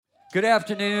Good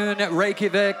afternoon,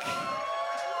 Reykjavik.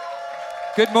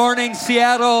 Good morning,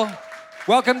 Seattle.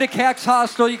 Welcome to Cax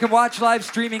Hostel. You can watch live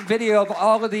streaming video of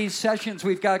all of these sessions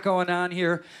we've got going on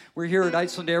here. We're here at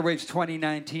Iceland Airwaves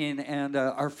 2019, and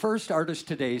our first artist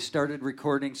today started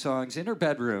recording songs in her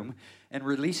bedroom and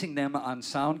releasing them on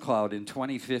SoundCloud in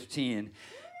 2015.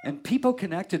 And people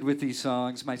connected with these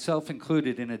songs, myself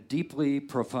included, in a deeply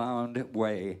profound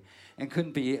way. And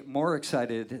couldn't be more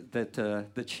excited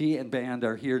that she and band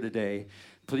are here today.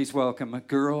 Please welcome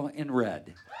Girl in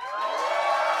Red.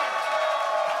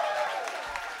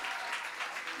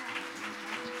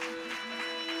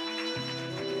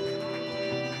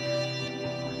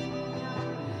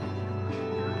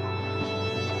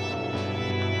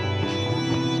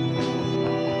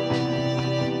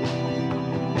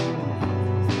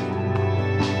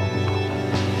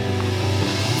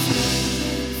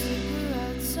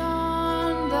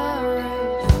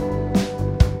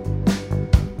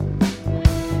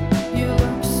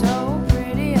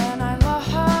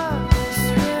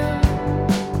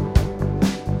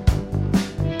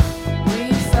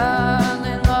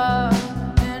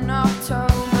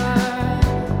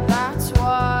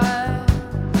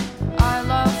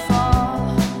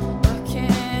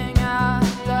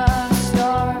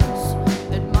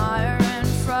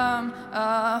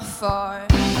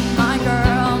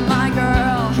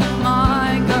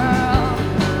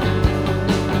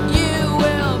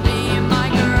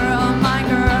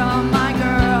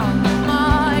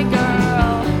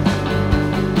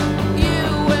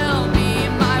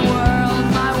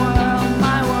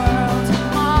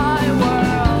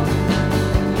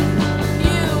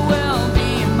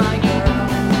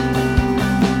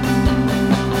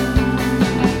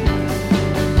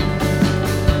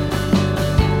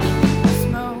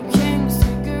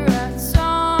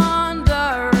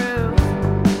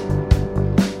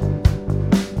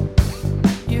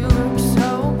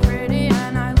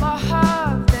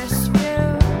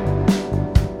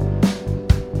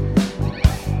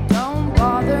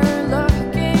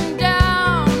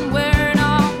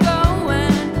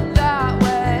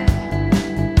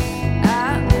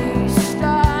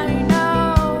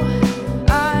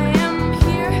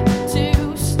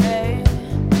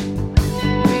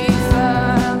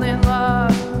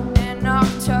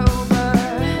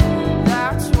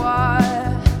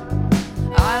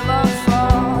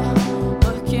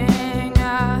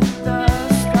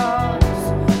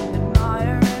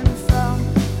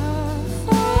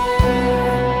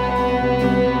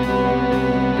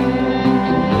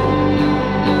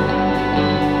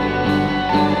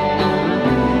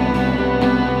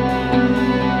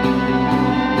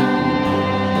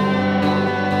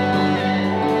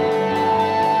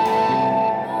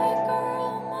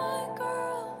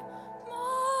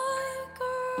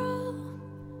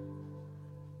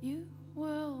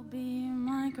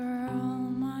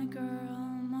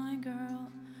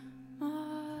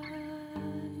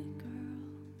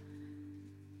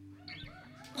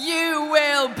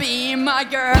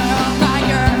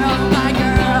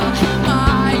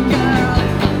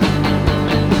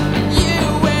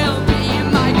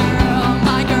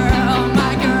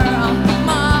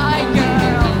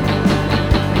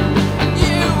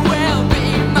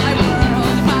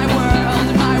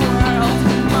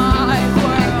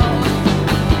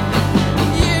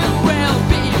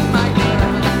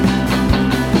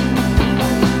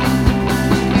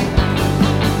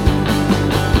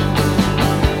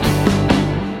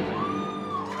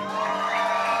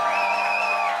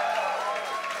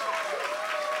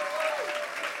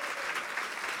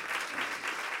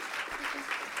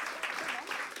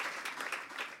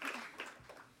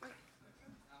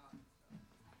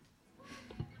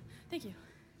 Thank you.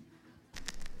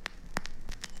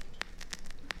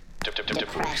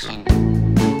 Depression.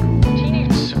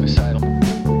 Teenage suicidal.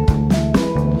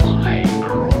 Why,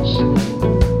 girls?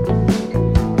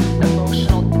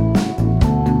 Emotional.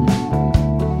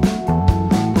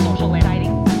 Social anxiety.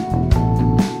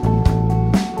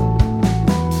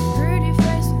 Pretty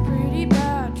face with pretty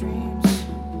bad dreams.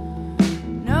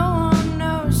 No one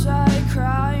knows I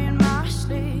cry in my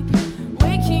sleep.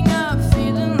 Waking up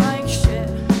feeling like shit.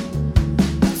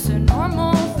 It's a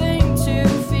normal thing to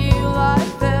feel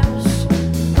like this.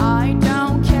 I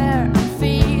don't care, I'm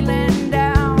feeling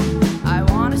down. I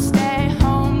wanna stay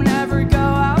home, never go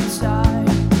outside.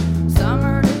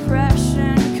 Summer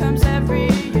depression comes every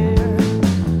year.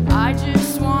 I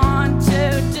just want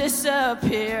to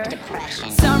disappear.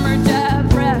 Summer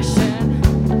depression.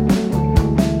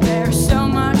 There's so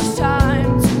much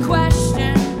time to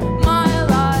question my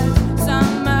life.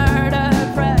 Summer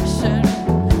depression.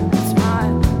 It's my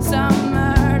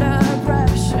summer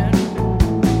depression.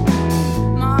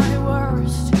 My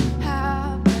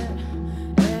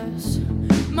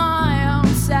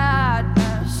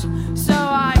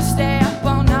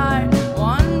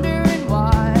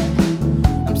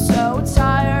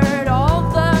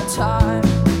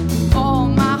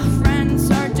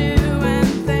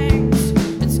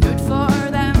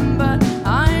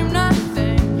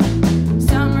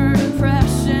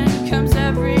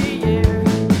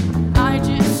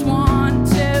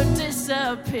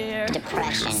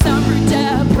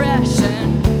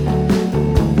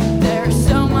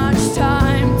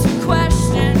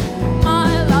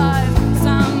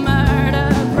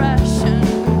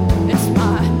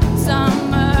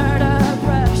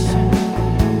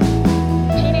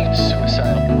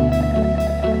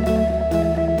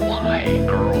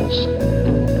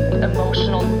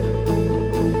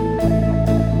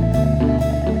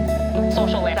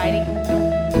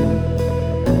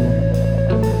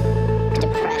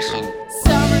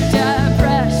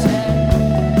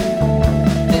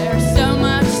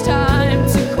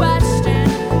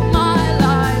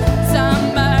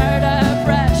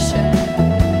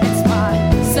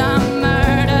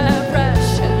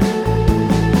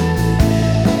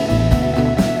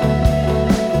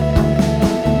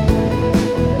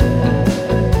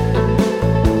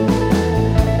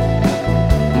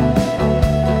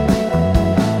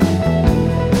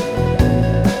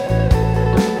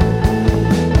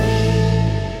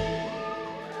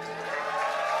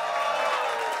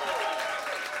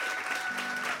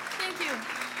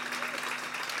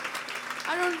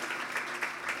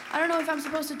if I'm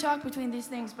supposed to talk between these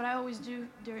things, but I always do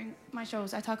during my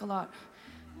shows. I talk a lot.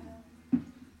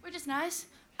 Which is nice.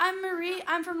 I'm Marie.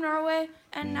 I'm from Norway,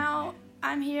 and now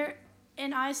I'm here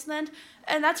in Iceland,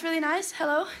 and that's really nice.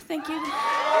 Hello. Thank you. Oh,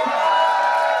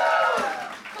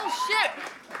 shit.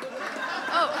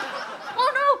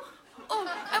 Oh, no.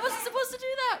 Oh, I wasn't supposed to do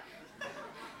that.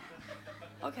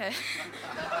 Okay.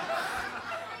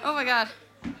 Oh, my God.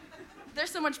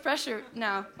 There's so much pressure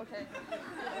now. Okay.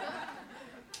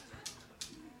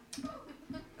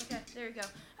 Okay, there you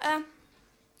go.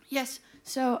 Yes,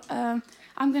 so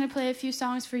I'm going to play a few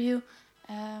songs for you.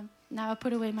 Now I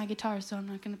put away my guitar, so I'm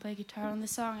not going to play guitar on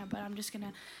this song, but I'm just going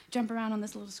to jump around on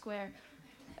this little square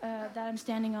that I'm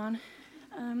standing on.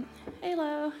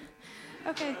 Hello.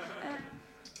 Okay.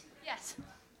 Yes.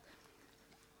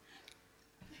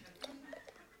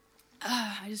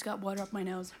 I just got water up my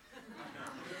nose.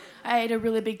 I ate a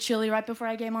really big chili right before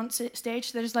I came on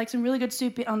stage. There's like some really good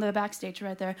soup on the backstage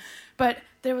right there. But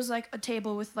there was like a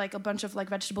table with like a bunch of like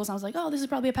vegetables. And I was like, oh, this is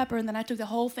probably a pepper. And then I took the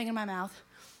whole thing in my mouth.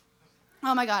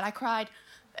 Oh my God, I cried.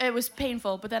 It was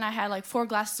painful. But then I had like 4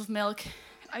 glasses of milk.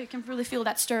 I can really feel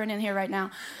that stirring in here right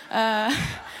now.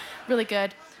 Really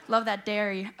good. Love that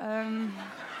dairy.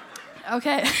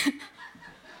 Okay.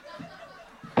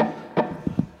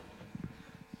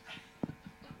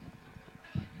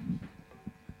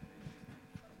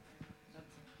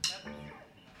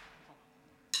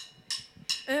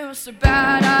 It was a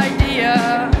bad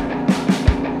idea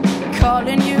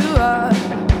calling you up.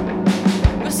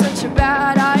 It was such a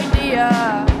bad idea,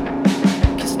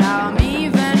 'cause now I'm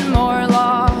even more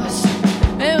lost.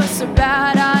 It was a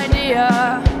bad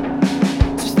idea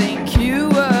to think you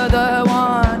were the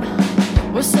one.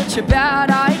 It was such a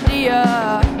bad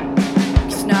idea,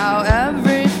 'cause now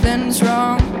everything's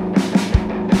wrong.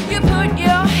 You put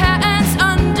your hands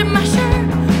under my shirt,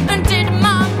 undid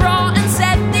my bra and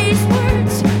said these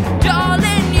words.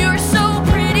 Darling, you're so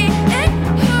pretty, it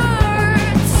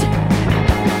hurts.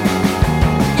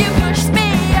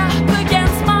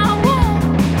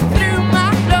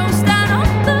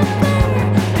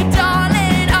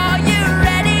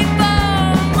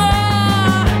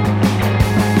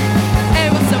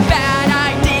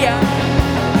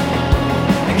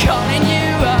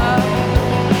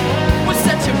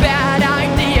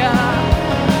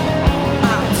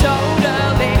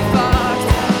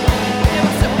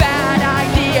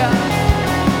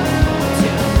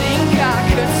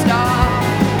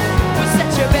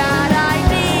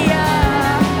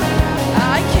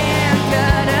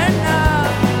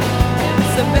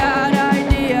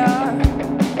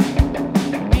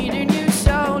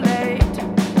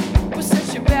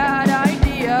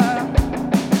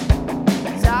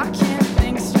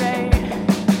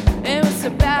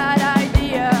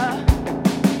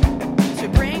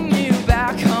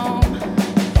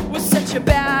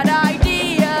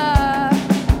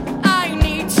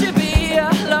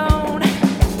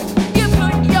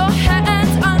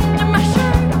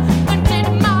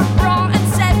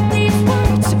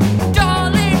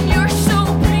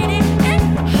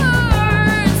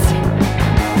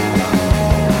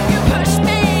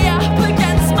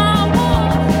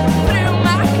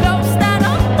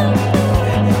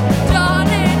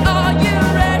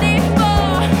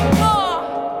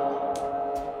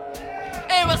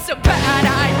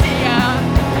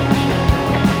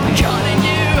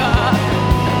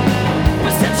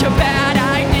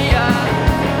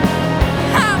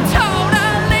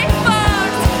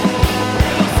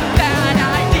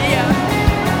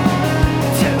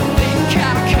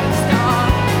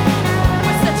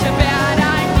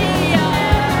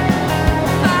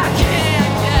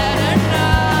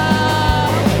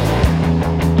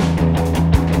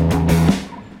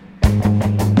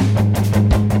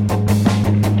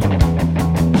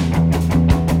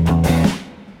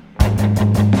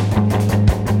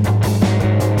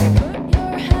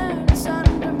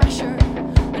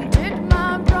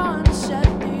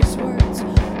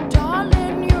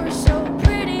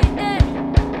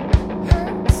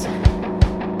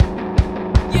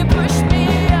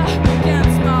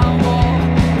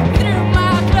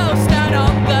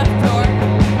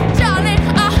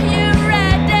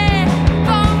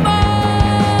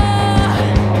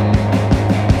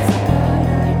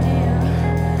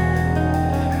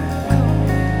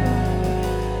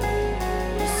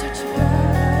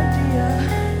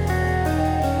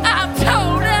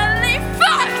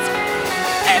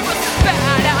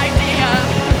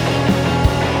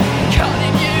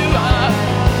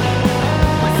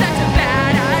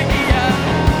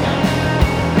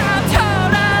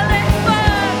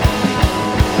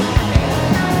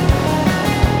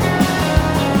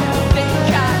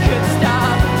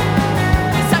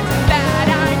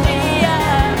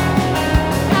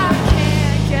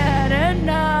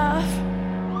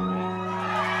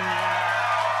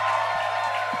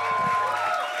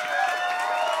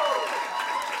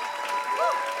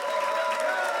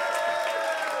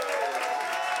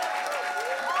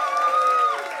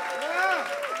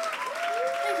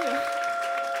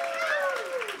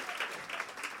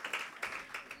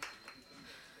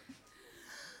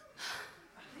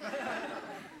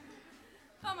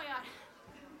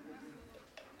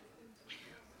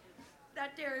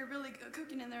 dairy really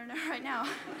cooking in there right now.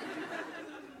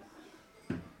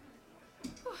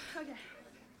 Whew, okay.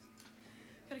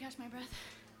 Gotta catch my breath.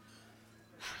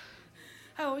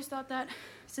 I always thought that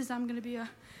since I'm gonna be a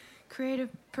creative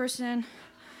person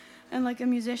and like a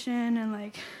musician and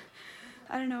like,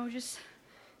 I don't know, just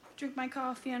drink my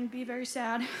coffee and be very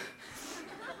sad,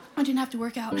 I didn't have to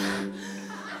work out.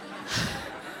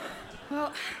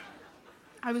 Well,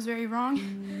 I was very wrong.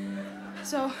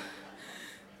 So,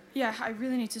 yeah, I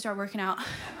really need to start working out.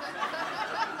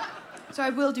 So I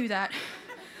will do that.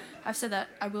 I've said that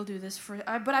I will do this but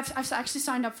I've actually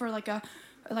signed up for like a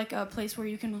place where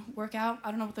you can work out.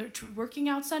 I don't know what they're working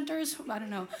out centers. I don't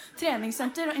know.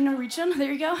 Treningssenter in Norwegian.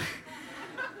 There you go.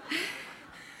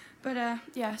 But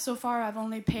yeah, so far I've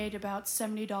only paid about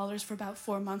 $70 for about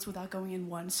 4 months without going in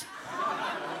once.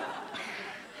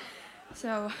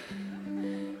 So,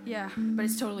 yeah, but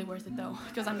it's totally worth it though,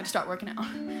 because I'm gonna start working out.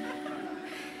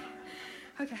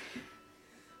 Okay.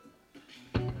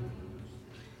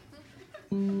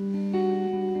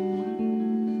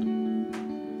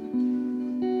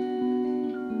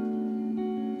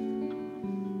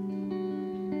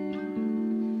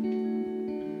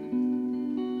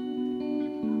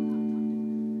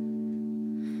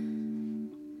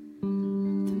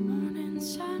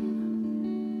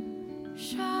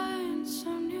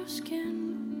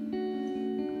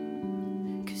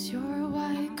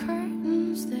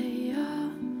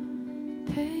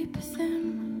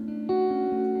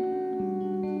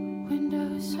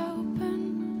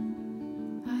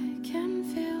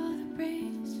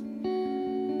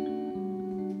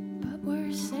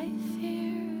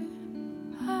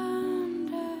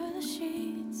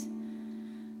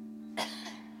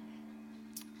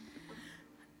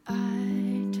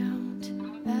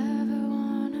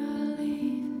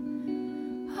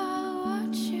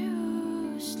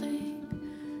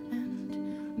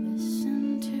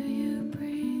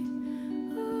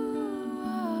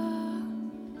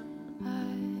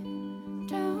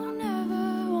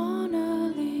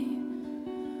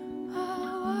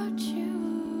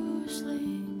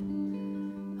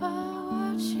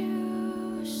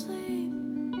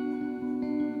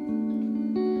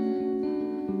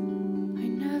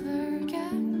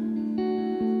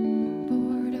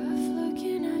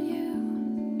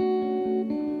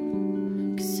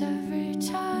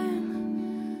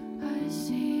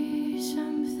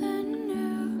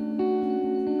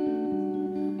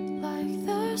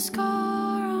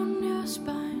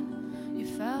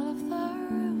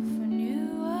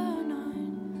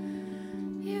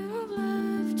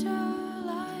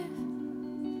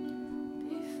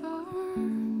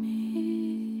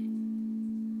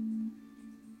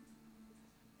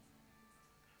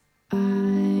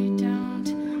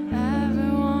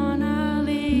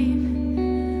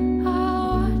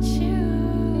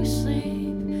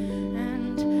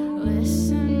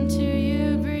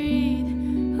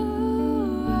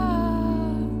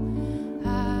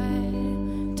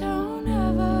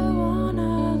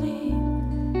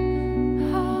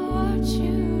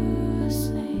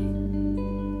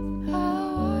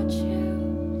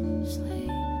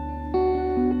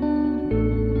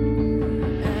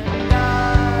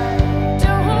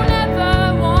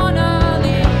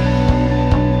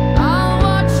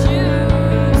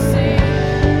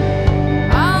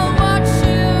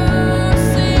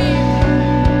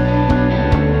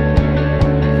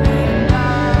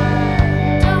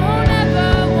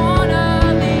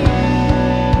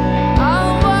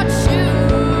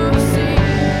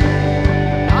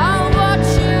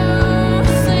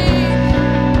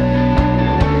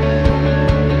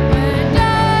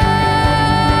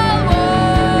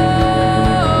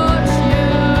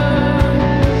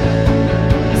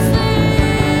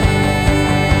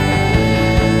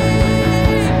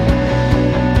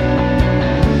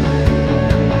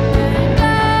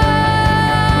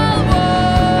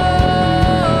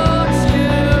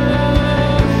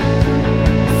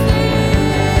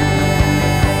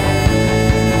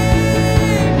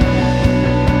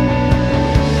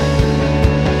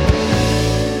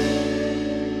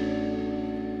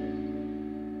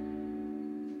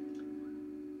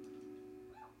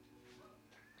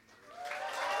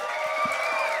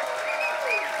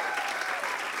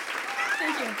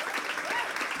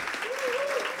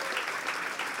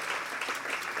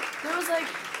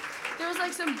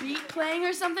 like some beat playing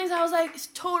or something, so I was like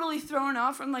totally thrown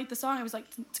off from like the song. I was like,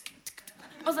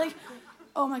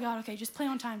 oh my god, okay, just play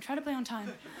on time. Try to play on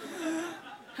time.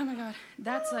 Oh my god,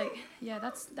 that's like, yeah,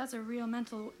 that's a real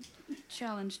mental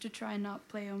challenge to try and not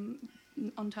play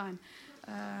on time.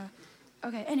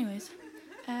 Okay, anyways,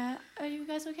 are you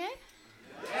guys okay?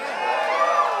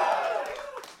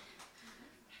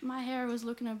 My hair was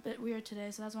looking a bit weird today,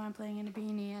 so that's why I'm playing in a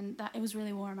beanie, and that it was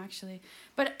really warm actually.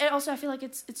 But it also I feel like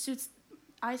it suits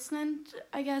Iceland,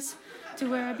 I guess, to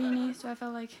wear a beanie. So I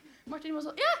felt like Martin was.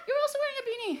 Yeah, you're also wearing a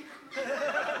beanie.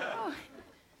 Oh,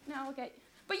 no, okay.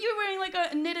 But you're wearing like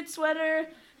a knitted sweater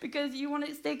because you want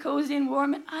to stay cozy and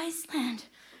warm in Iceland.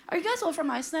 Are you guys all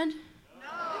from Iceland? No.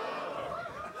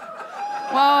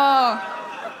 Whoa.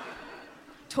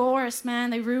 Tourists,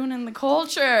 man, they ruining the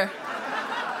culture.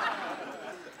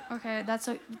 Okay,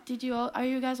 are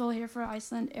you guys all here for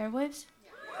Iceland Airwaves?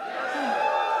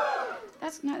 Oh,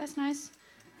 that's nice.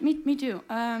 Me too.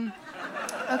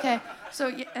 Okay, so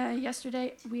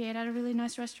yesterday we ate at a really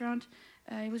nice restaurant.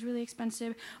 It was really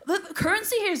expensive. The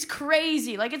currency here is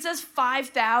crazy. Like it says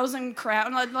 5,000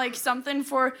 crown, like something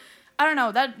for, I don't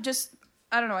know.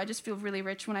 I just feel really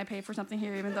rich when I pay for something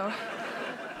here, even though.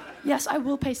 Yes, I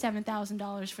will pay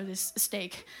 $7,000 for this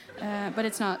steak, but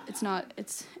it's not.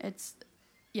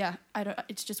 Yeah,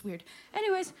 it's just weird.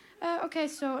 Anyways, okay,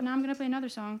 so now I'm gonna play another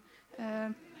song.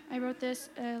 I wrote this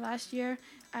last year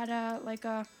at a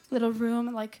little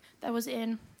room that was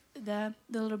in the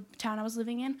little town I was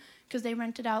living in, because they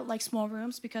rented out like small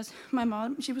rooms because my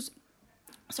mom, she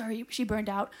burned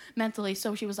out mentally,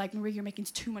 so she was like, Marie, you're making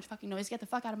too much fucking noise. Get the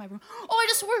fuck out of my room. Oh, I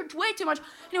just worked way too much.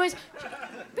 Anyways,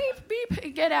 beep,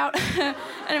 beep, get out.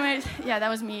 Anyways, yeah, that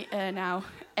was me now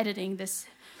editing this.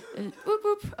 Whoop,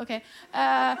 whoop. Okay.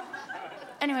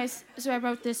 Anyways, so I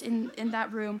wrote this in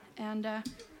that room, and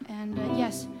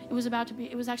yes, it was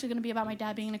actually going to be about my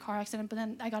dad being in a car accident, but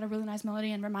then I got a really nice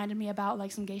melody and reminded me about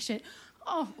like some gay shit.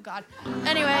 Oh, God.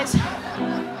 Anyways.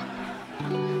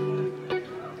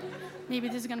 Maybe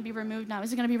this is going to be removed now.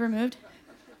 Is it going to be removed?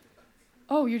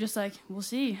 Oh, you're just like, we'll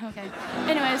see. Okay.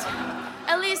 Anyways,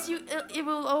 at least it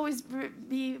will always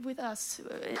be with us,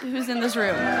 who's in this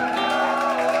room.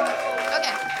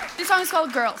 Okay. This song is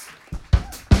called Girls.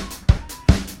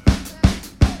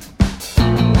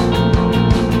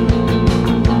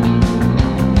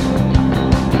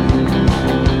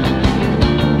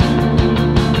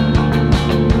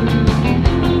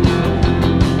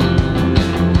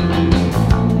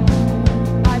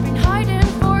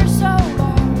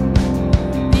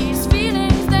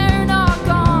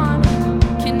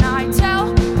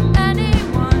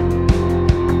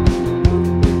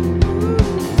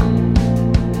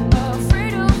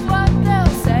 Afraid of what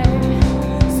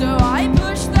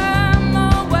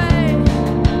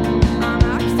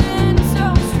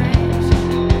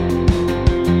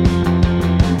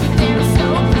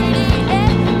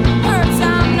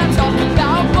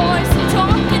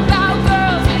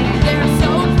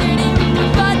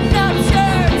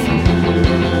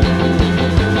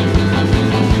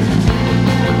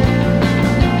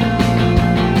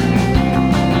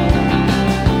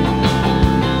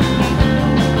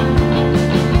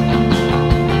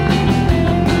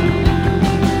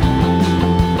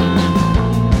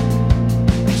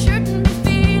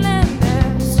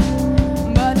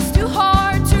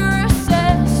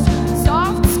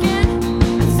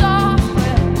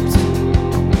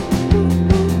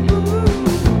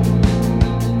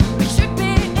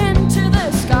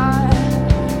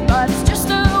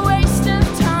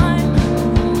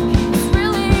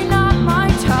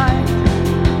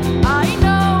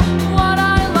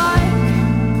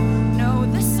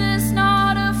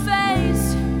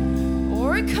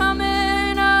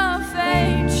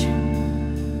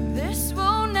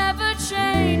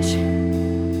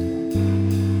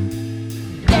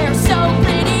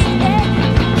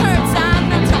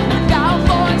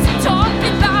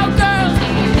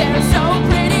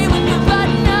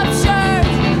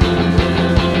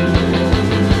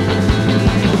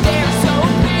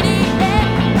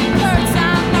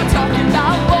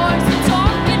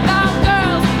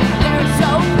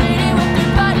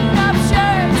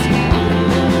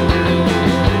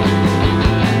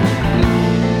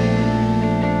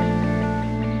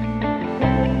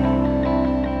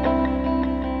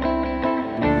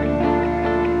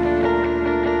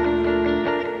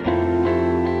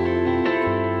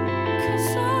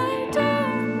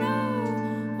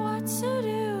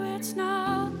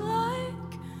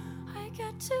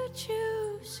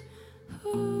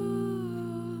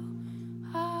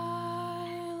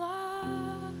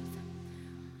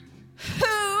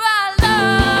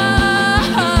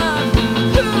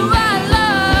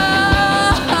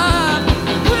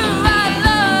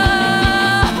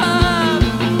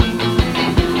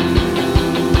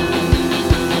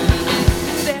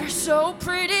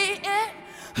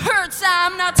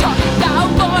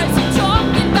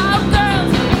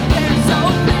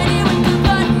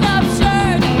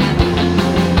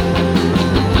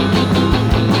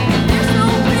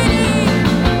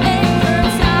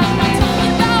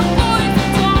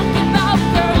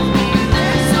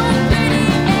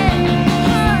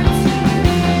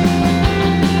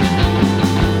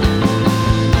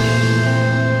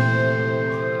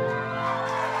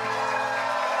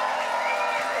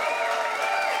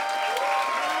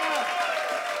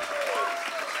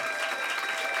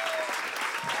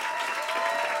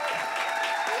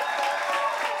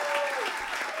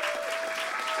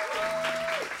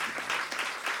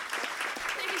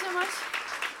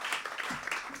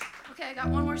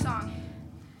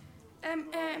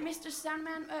sound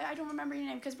man, I don't remember your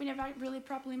name because we never really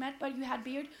properly met, but you had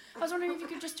beard. I was wondering if you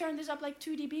could just turn this up like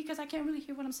 2 dB because I can't really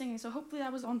hear what I'm singing, so hopefully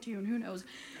that was on tune. Who knows?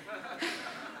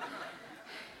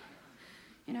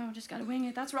 You know, just gotta wing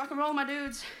it. That's rock and roll, my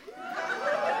dudes.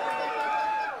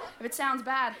 If it sounds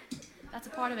bad, that's a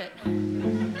part of it.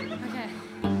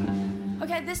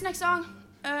 Okay, this next song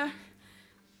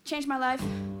changed my life.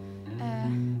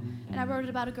 And I wrote it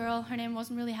about a girl. Her name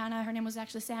wasn't really Hannah. Her name was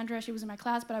actually Sandra. She was in my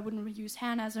class, but I wouldn't use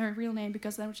Hannah as her real name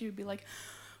because then she would be like,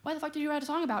 why the fuck did you write a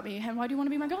song about me? And why do you want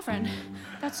to be my girlfriend?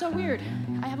 That's so weird.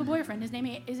 I have a boyfriend. His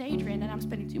name is Adrian, and I'm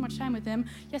spending too much time with him.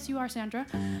 Yes, you are, Sandra.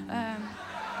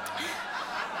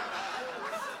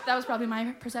 That was probably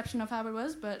my perception of how it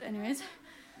was, but anyways.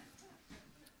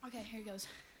 Okay, here it goes.